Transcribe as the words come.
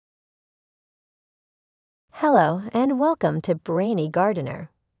Hello and welcome to Brainy Gardener.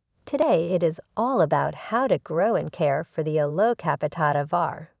 Today it is all about how to grow and care for the Aloe Capitata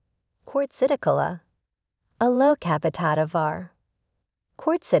Var. Quartziticola. Aloe Capitata Var.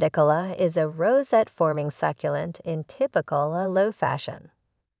 Quartziticola is a rosette-forming succulent in typical aloe fashion.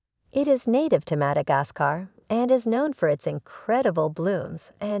 It is native to Madagascar and is known for its incredible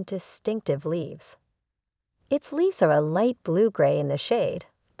blooms and distinctive leaves. Its leaves are a light blue-gray in the shade,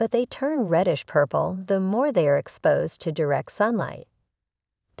 but they turn reddish-purple the more they are exposed to direct sunlight.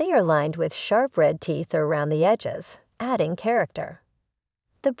 They are lined with sharp red teeth around the edges, adding character.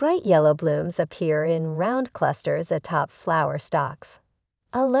 The bright yellow blooms appear in round clusters atop flower stalks.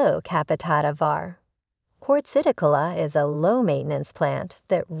 Aloe Capitata Var. Quartziticola is a low-maintenance plant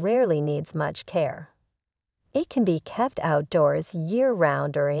that rarely needs much care. It can be kept outdoors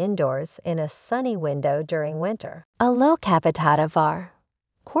year-round or indoors in a sunny window during winter. Aloe Capitata Var.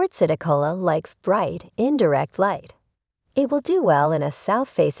 Quartziticola likes bright, indirect light. It will do well in a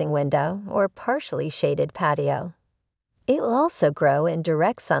south-facing window or partially shaded patio. It will also grow in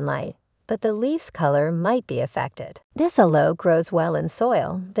direct sunlight, but the leaf's color might be affected. This aloe grows well in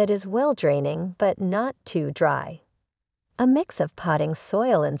soil that is well-draining but not too dry. A mix of potting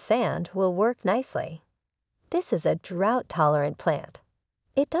soil and sand will work nicely. This is a drought-tolerant plant.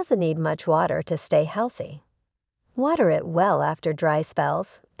 It doesn't need much water to stay healthy. Water it well after dry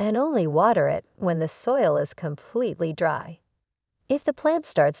spells, and only water it when the soil is completely dry. If the plant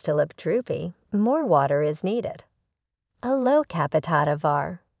starts to look droopy, more water is needed. Aloe Capitata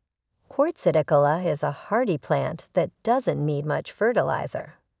Var. Quartziticola is a hardy plant that doesn't need much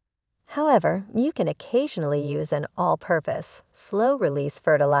fertilizer. However, you can occasionally use an all-purpose, slow-release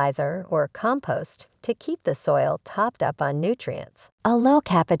fertilizer or compost to keep the soil topped up on nutrients. Aloe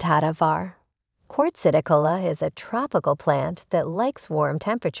Capitata Var. Quartziticola is a tropical plant that likes warm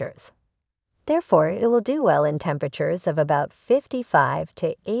temperatures. Therefore, it will do well in temperatures of about 55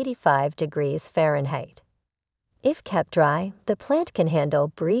 to 85 degrees Fahrenheit. If kept dry, the plant can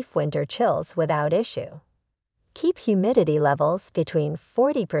handle brief winter chills without issue. Keep humidity levels between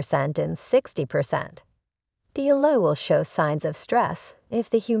 40% and 60%. The aloe will show signs of stress if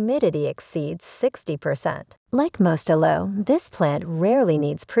the humidity exceeds 60%. Like most aloe, this plant rarely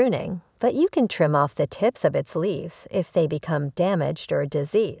needs pruning, but you can trim off the tips of its leaves if they become damaged or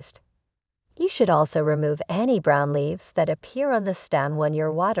diseased. You should also remove any brown leaves that appear on the stem when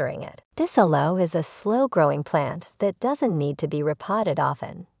you're watering it. This aloe is a slow-growing plant that doesn't need to be repotted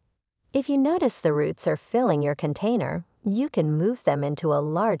often. If you notice the roots are filling your container, you can move them into a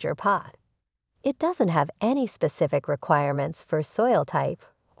larger pot. It doesn't have any specific requirements for soil type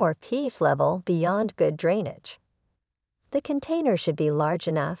or pH level beyond good drainage. The container should be large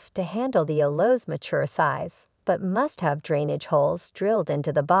enough to handle the aloe's mature size, but must have drainage holes drilled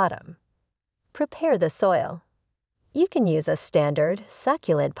into the bottom. Prepare the soil. You can use a standard,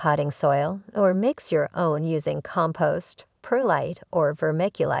 succulent potting soil or mix your own using compost, perlite, or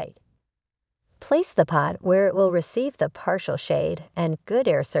vermiculite. Place the pot where it will receive the partial shade and good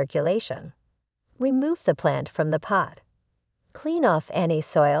air circulation. Remove the plant from the pot. Clean off any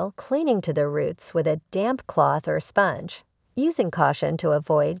soil clinging to the roots with a damp cloth or sponge, using caution to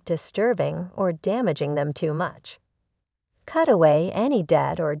avoid disturbing or damaging them too much. Cut away any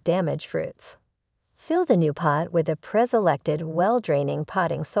dead or damaged roots. Fill the new pot with a pre-selected, well-draining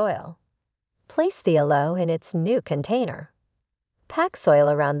potting soil. Place the aloe in its new container. Pack soil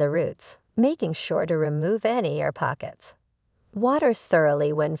around the roots, making sure to remove any air pockets. Water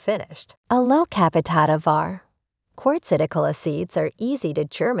thoroughly when finished. Aloe Capitata Var. Quartziticola seeds are easy to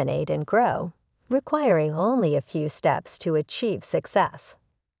germinate and grow, requiring only a few steps to achieve success.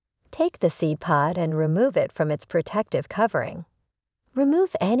 Take the seed pod and remove it from its protective covering.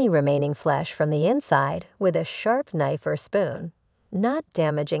 Remove any remaining flesh from the inside with a sharp knife or spoon, not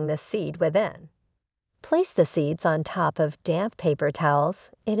damaging the seed within. Place the seeds on top of damp paper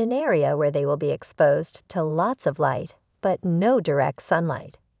towels in an area where they will be exposed to lots of light, but no direct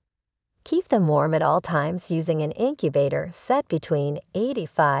sunlight. Keep them warm at all times using an incubator set between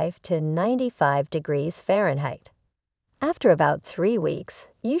 85 to 95 degrees Fahrenheit. After about 3 weeks,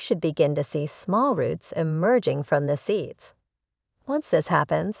 you should begin to see small roots emerging from the seeds. Once this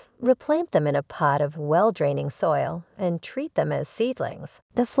happens, replant them in a pot of well-draining soil and treat them as seedlings.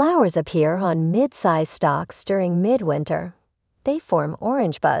 The flowers appear on mid-sized stalks during midwinter. They form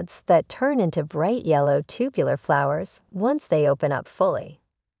orange buds that turn into bright yellow tubular flowers once they open up fully.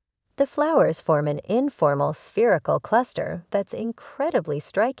 The flowers form an informal spherical cluster that's incredibly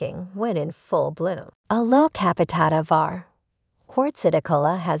striking when in full bloom. Aloe Capitata Var.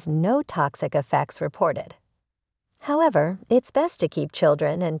 Quartziticola has no toxic effects reported. However, it's best to keep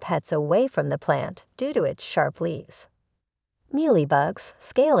children and pets away from the plant due to its sharp leaves. Mealybugs,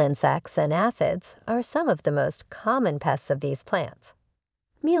 scale insects, and aphids are some of the most common pests of these plants.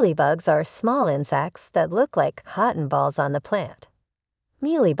 Mealybugs are small insects that look like cotton balls on the plant.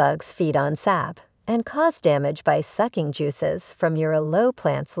 Mealybugs feed on sap and cause damage by sucking juices from your aloe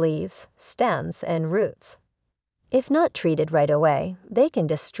plant's leaves, stems, and roots. If not treated right away, they can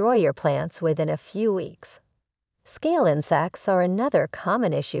destroy your plants within a few weeks. Scale insects are another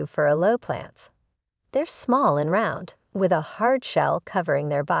common issue for aloe plants. They're small and round, with a hard shell covering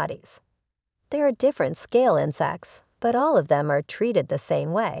their bodies. There are different scale insects, but all of them are treated the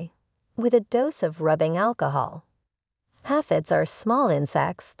same way, with a dose of rubbing alcohol. Aphids are small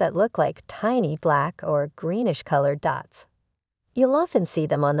insects that look like tiny black or greenish-colored dots. You'll often see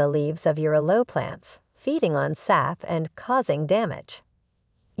them on the leaves of your aloe plants, feeding on sap and causing damage.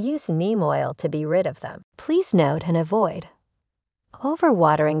 Use neem oil to be rid of them. Please note and avoid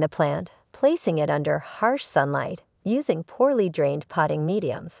overwatering the plant, placing it under harsh sunlight, using poorly drained potting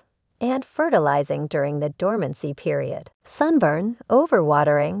mediums, and fertilizing during the dormancy period. Sunburn,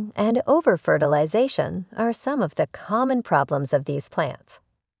 overwatering, and overfertilization are some of the common problems of these plants.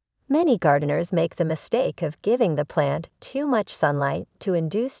 Many gardeners make the mistake of giving the plant too much sunlight to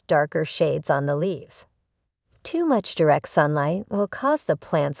induce darker shades on the leaves. Too much direct sunlight will cause the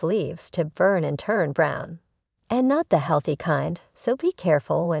plant's leaves to burn and turn brown, and not the healthy kind, so be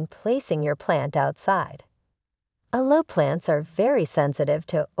careful when placing your plant outside. Aloe plants are very sensitive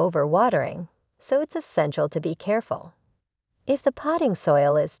to overwatering, so it's essential to be careful. If the potting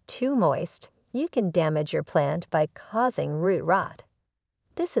soil is too moist, you can damage your plant by causing root rot.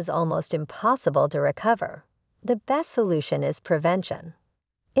 This is almost impossible to recover. The best solution is prevention.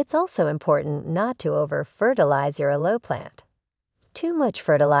 It's also important not to over-fertilize your aloe plant. Too much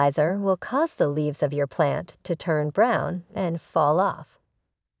fertilizer will cause the leaves of your plant to turn brown and fall off.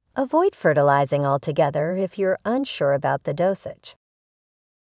 Avoid fertilizing altogether if you're unsure about the dosage.